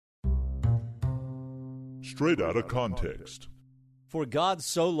Straight out of context. For God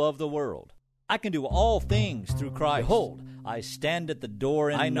so loved the world. I can do all things through Christ. Behold, I stand at the door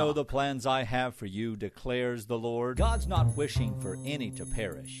and I know the plans I have for you, declares the Lord. God's not wishing for any to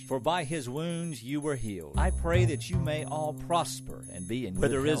perish, for by his wounds you were healed. I pray that you may all prosper and be in good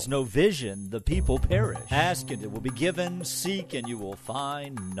health. Where there is no vision, the people perish. Ask and it will be given, seek and you will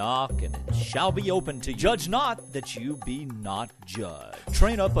find, knock and it shall be opened to you. Judge not that you be not judged.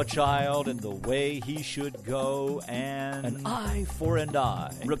 Train up a child in the way he should go, and an eye for an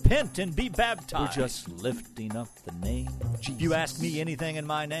eye. Repent and be baptized. We're just lifting up the name of Jesus. You ask me anything in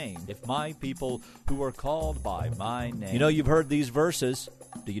my name, if my people who are called by my name. You know, you've heard these verses.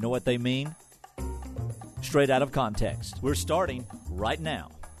 Do you know what they mean? Straight out of context. We're starting right now.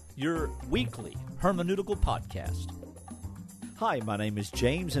 Your weekly hermeneutical podcast. Hi, my name is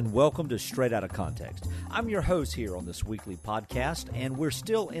James, and welcome to Straight Outta Context. I'm your host here on this weekly podcast, and we're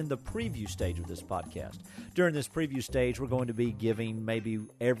still in the preview stage of this podcast. During this preview stage, we're going to be giving maybe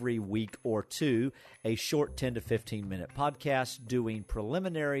every week or two a short 10 to 15-minute podcast doing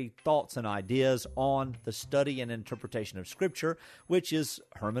preliminary thoughts and ideas on the study and interpretation of Scripture, which is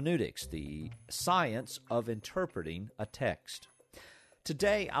hermeneutics, the science of interpreting a text.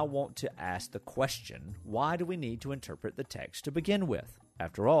 Today, I want to ask the question, why do we need to interpret the text to begin with?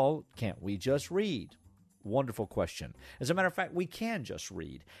 After all, can't we just read? Wonderful question. As a matter of fact, we can just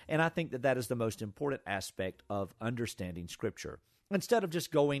read, and I think that is the most important aspect of understanding Scripture. Instead of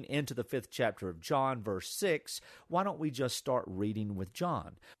just going into the 5th chapter of John, verse 6, why don't we just start reading with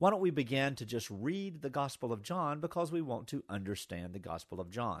John? Why don't we begin to just read the Gospel of John because we want to understand the Gospel of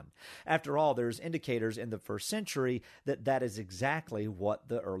John? After all, there's indicators in the first century that is exactly what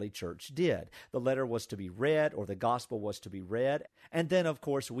the early church did. The letter was to be read, or the Gospel was to be read, and then, of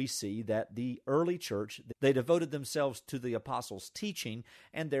course, we see that the early church, they devoted themselves to the apostles' teaching,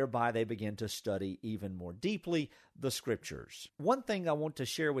 and thereby they began to study even more deeply the Scriptures. One thing I want to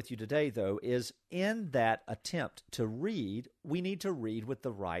share with you today, though, is in that attempt to read, we need to read with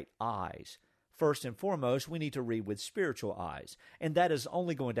the right eyes. First and foremost, we need to read with spiritual eyes, and that is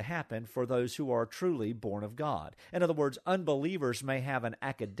only going to happen for those who are truly born of God. In other words, unbelievers may have an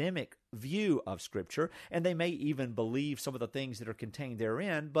academic view of Scripture, and they may even believe some of the things that are contained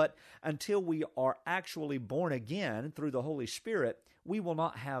therein, but until we are actually born again through the Holy Spirit, we will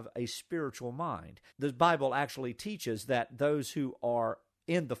not have a spiritual mind. The Bible actually teaches that those who are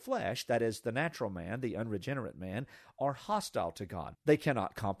in the flesh, that is the natural man, the unregenerate man, are hostile to God. They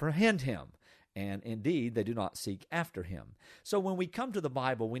cannot comprehend Him. And indeed, they do not seek after Him. So when we come to the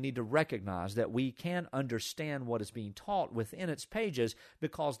Bible, we need to recognize that we can understand what is being taught within its pages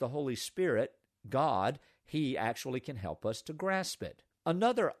because the Holy Spirit, God, He actually can help us to grasp it.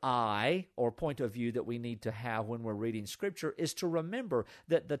 Another eye or point of view that we need to have when we're reading Scripture is to remember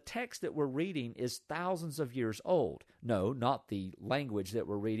that the text that we're reading is thousands of years old. No, not the language that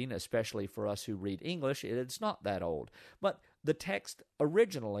we're reading, especially for us who read English. It's not that old. But the text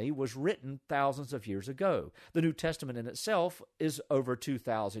originally was written thousands of years ago. The New Testament in itself is over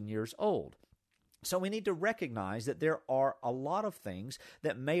 2,000 years old. So we need to recognize that there are a lot of things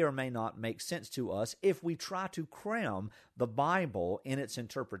that may or may not make sense to us if we try to cram the Bible in its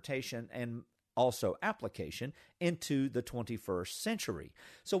interpretation and also application into the 21st century.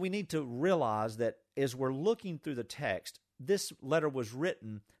 So we need to realize that as we're looking through the text, this letter was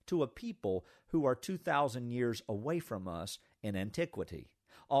written to a people who are 2,000 years away from us in antiquity.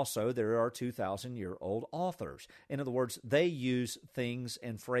 Also, there are 2,000-year-old authors. In other words, they use things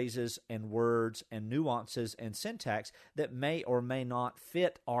and phrases and words and nuances and syntax that may or may not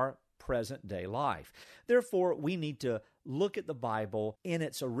fit our present-day life. Therefore, we need to look at the Bible in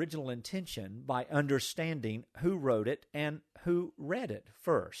its original intention by understanding who wrote it and who read it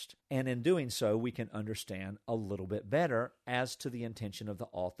first. And in doing so, we can understand a little bit better as to the intention of the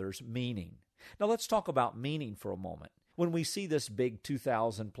author's meaning. Now, let's talk about meaning for a moment. When we see this big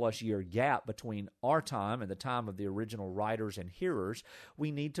 2,000-plus year gap between our time and the time of the original writers and hearers, we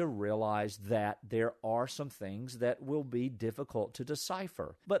need to realize that there are some things that will be difficult to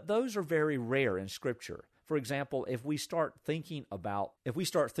decipher. But those are very rare in Scripture. For example, if we start thinking about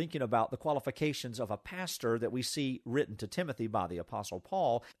the qualifications of a pastor that we see written to Timothy by the Apostle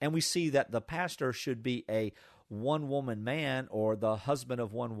Paul, and we see that the pastor should be a one-woman man or the husband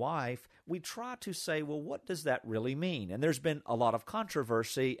of one wife, we try to say, well, what does that really mean? And there's been a lot of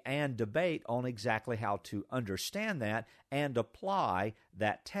controversy and debate on exactly how to understand that and apply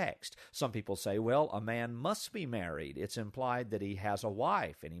that text. Some people say, well, a man must be married. It's implied that he has a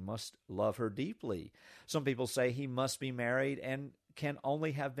wife and he must love her deeply. Some people say he must be married and can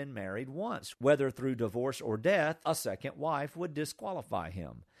only have been married once. Whether through divorce or death, a second wife would disqualify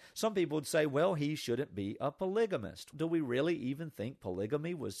him. Some people would say, well, he shouldn't be a polygamist. Do we really even think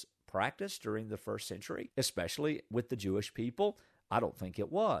polygamy was practiced during the first century, especially with the Jewish people? I don't think it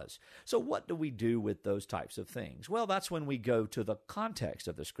was. So what do we do with those types of things? Well, that's when we go to the context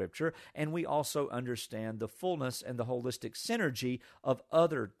of the Scripture, and we also understand the fullness and the holistic synergy of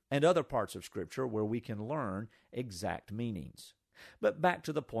other parts of Scripture where we can learn exact meanings. But back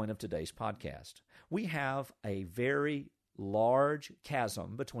to the point of today's podcast. We have a very large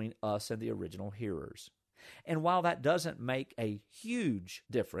chasm between us and the original hearers. And while that doesn't make a huge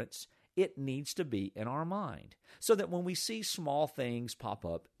difference, it needs to be in our mind so that when we see small things pop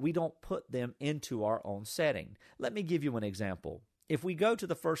up, we don't put them into our own setting. Let me give you an example. If we go to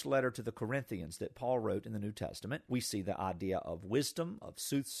the first letter to the Corinthians that Paul wrote in the New Testament, we see the idea of wisdom, of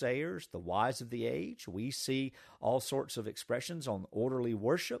soothsayers, the wise of the age. We see all sorts of expressions on orderly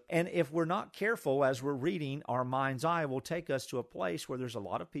worship. And if we're not careful as we're reading, our mind's eye will take us to a place where there's a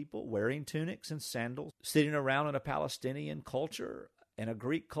lot of people wearing tunics and sandals, sitting around in a Palestinian culture, and a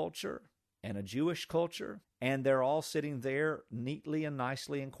Greek culture, and a Jewish culture, and they're all sitting there neatly and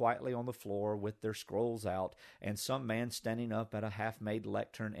nicely and quietly on the floor with their scrolls out, and some man standing up at a half-made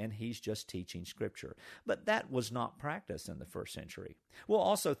lectern, and he's just teaching Scripture. But that was not practiced in the first century. We'll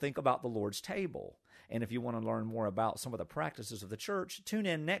also think about the Lord's table. And if you want to learn more about some of the practices of the church, tune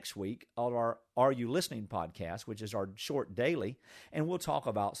in next week on our Are You Listening podcast, which is our short daily, and we'll talk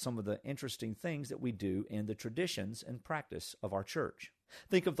about some of the interesting things that we do in the traditions and practice of our church.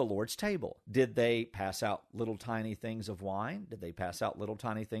 Think of the Lord's table. Did they pass out little tiny things of wine? Did they pass out little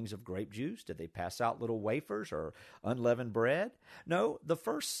tiny things of grape juice? Did they pass out little wafers or unleavened bread? No, the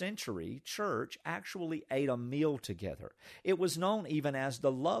first century church actually ate a meal together. It was known even as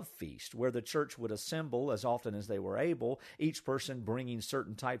the love feast, where the church would assemble as often as they were able, each person bringing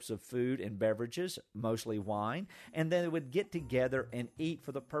certain types of food and beverages, mostly wine, and then they would get together and eat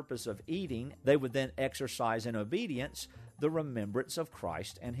for the purpose of eating. They would then exercise in obedience the remembrance of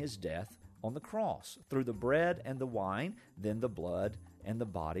Christ and his death on the cross through the bread and the wine, then the blood and the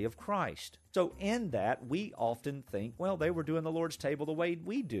body of Christ. So in that, we often think, well, they were doing the Lord's table the way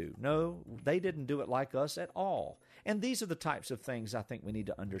we do. No, they didn't do it like us at all. And these are the types of things I think we need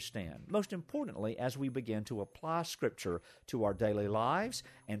to understand. Most importantly, as we begin to apply Scripture to our daily lives,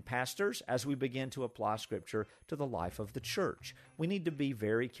 and pastors, as we begin to apply Scripture to the life of the church, we need to be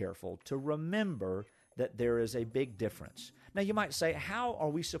very careful to remember that there is a big difference. Now, you might say, how are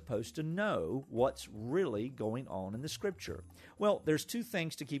we supposed to know what's really going on in the Scripture? Well, there's two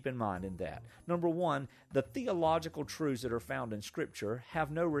things to keep in mind in that. Number one, the theological truths that are found in Scripture have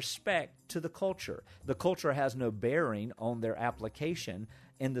no respect to the culture. The culture has no bearing on their application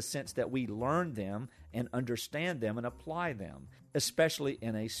in the sense that we learn them and understand them and apply them, especially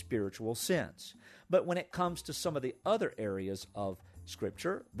in a spiritual sense. But when it comes to some of the other areas of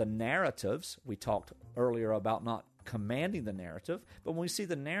Scripture, the narratives, we talked earlier about not commanding the narrative, but when we see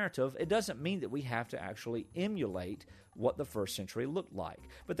the narrative, it doesn't mean that we have to actually emulate what the first century looked like.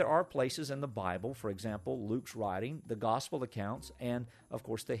 But there are places in the Bible, for example, Luke's writing, the gospel accounts, and of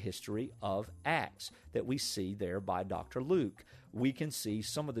course the history of Acts that we see there by Dr. Luke. We can see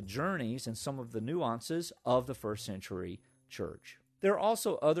some of the journeys and some of the nuances of the first century church. There are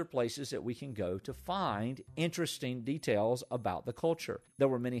also other places that we can go to find interesting details about the culture. There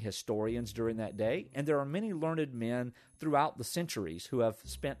were many historians during that day, and there are many learned men throughout the centuries who have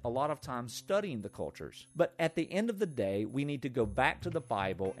spent a lot of time studying the cultures. But at the end of the day, we need to go back to the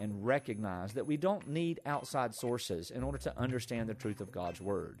Bible and recognize that we don't need outside sources in order to understand the truth of God's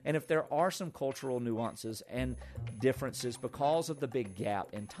Word. And if there are some cultural nuances and differences because of the big gap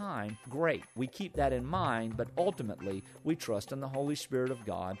in time, great. We keep that in mind, but ultimately, we trust in the Holy Spirit of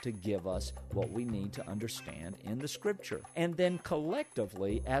God to give us what we need to understand in the Scripture. And then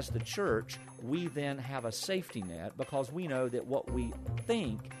collectively, as the church, we then have a safety net because we know that what we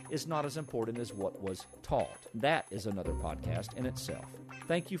think is not as important as what was taught. That is another podcast in itself.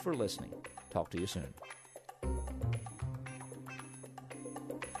 Thank you for listening. Talk to you soon.